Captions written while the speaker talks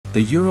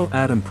The Ural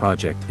Atom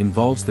project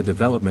involves the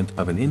development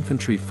of an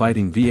infantry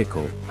fighting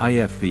vehicle,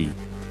 IFV,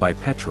 by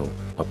Petrol,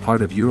 a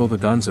part of Ural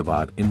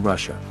in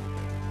Russia.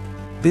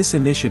 This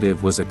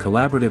initiative was a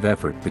collaborative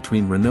effort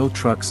between Renault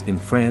Trucks in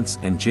France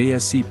and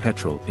JSC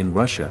Petrol in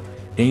Russia,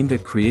 aimed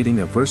at creating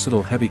a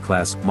versatile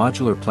heavy-class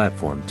modular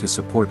platform to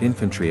support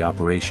infantry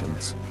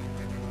operations.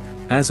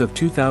 As of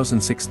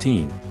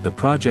 2016, the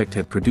project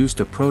had produced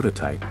a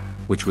prototype,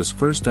 which was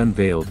first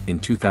unveiled in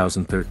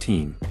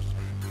 2013.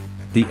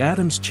 The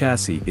Atom's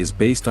chassis is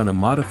based on a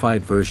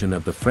modified version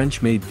of the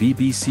French-made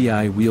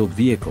VCBI wheeled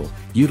vehicle,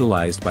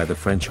 utilized by the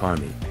French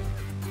Army.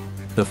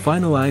 The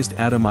finalized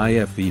Atom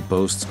IFV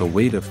boasts a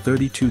weight of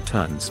 32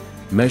 tons,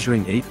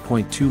 measuring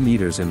 8.2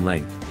 meters in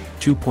length,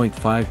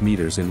 2.5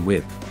 meters in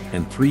width,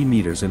 and 3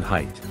 meters in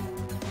height.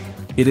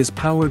 It is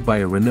powered by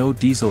a Renault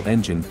diesel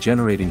engine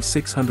generating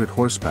 600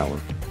 horsepower,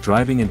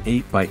 driving an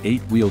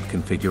 8x8 wheeled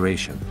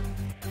configuration.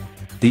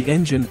 The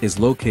engine is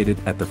located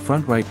at the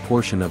front right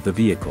portion of the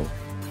vehicle.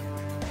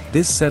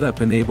 This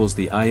setup enables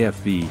the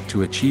IFV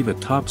to achieve a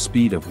top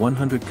speed of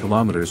 100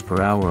 km per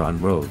hour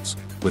on roads,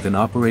 with an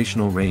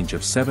operational range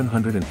of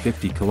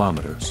 750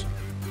 km.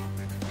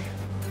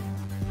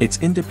 Its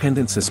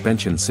independent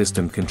suspension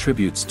system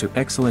contributes to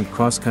excellent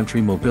cross-country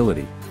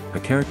mobility, a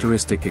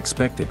characteristic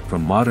expected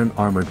from modern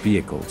armored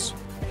vehicles.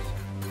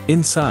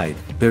 Inside,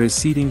 there is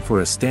seating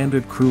for a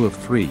standard crew of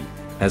 3,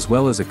 as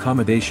well as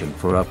accommodation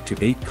for up to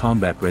 8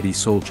 combat-ready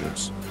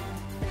soldiers.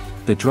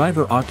 The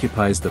driver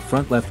occupies the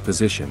front left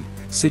position,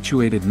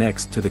 situated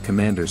next to the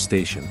commander's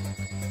station.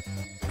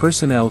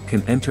 Personnel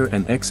can enter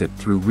and exit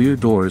through rear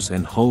doors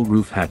and hull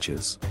roof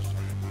hatches.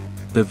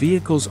 The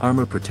vehicle's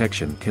armor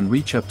protection can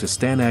reach up to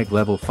STANAG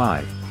Level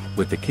 5,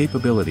 with the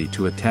capability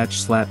to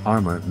attach slat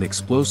armor and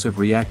explosive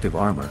reactive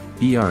armor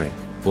 (ERA)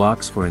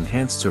 blocks for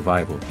enhanced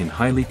survival in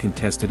highly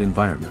contested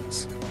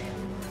environments.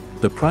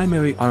 The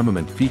primary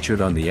armament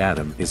featured on the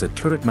Atom is a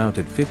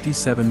turret-mounted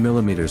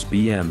 57mm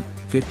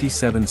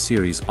BM-57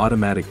 series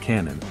automatic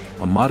cannon,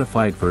 a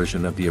modified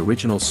version of the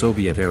original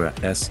Soviet-era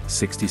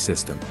S-60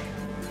 system.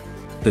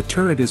 The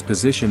turret is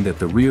positioned at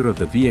the rear of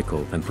the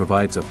vehicle and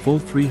provides a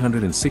full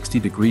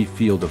 360-degree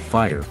field of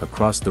fire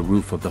across the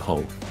roof of the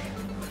hull.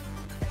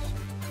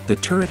 The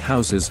turret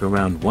houses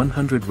around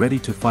 100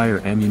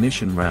 ready-to-fire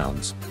ammunition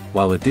rounds,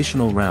 while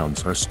additional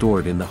rounds are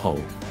stored in the hull.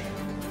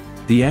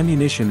 The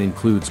ammunition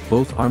includes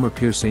both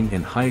armor-piercing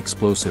and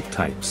high-explosive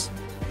types.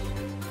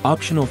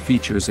 Optional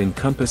features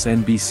encompass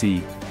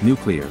NBC,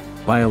 nuclear,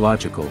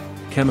 biological,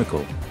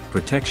 chemical,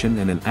 protection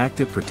and an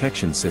active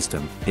protection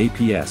system,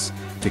 APS,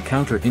 to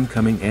counter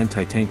incoming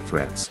anti-tank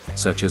threats,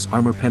 such as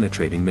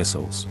armor-penetrating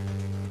missiles.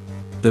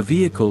 The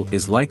vehicle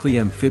is likely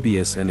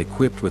amphibious and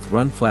equipped with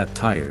run-flat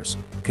tires,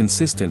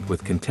 consistent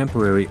with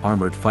contemporary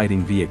armored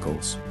fighting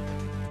vehicles.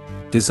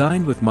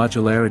 Designed with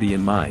modularity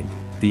in mind,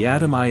 the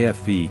Atom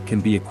IFV can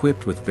be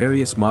equipped with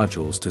various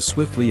modules to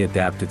swiftly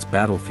adapt its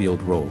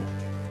battlefield role.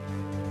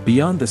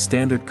 Beyond the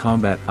standard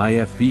combat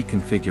IFV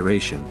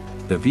configuration,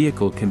 the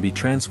vehicle can be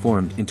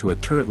transformed into a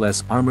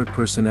turretless armored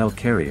personnel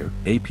carrier,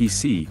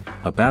 APC,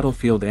 a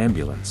battlefield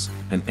ambulance,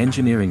 an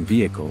engineering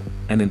vehicle,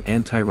 and an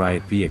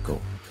anti-riot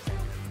vehicle.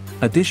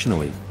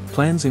 Additionally,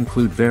 plans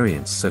include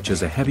variants such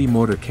as a heavy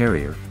mortar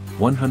carrier,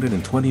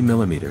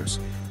 120mm,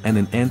 and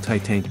an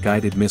anti-tank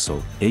guided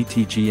missile,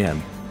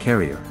 ATGM,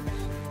 carrier.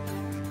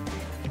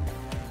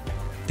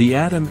 The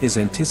Atom is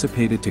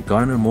anticipated to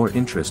garner more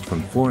interest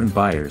from foreign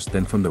buyers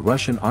than from the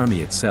Russian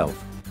army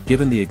itself,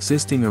 given the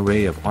existing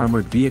array of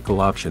armored vehicle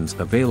options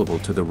available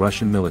to the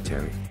Russian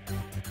military.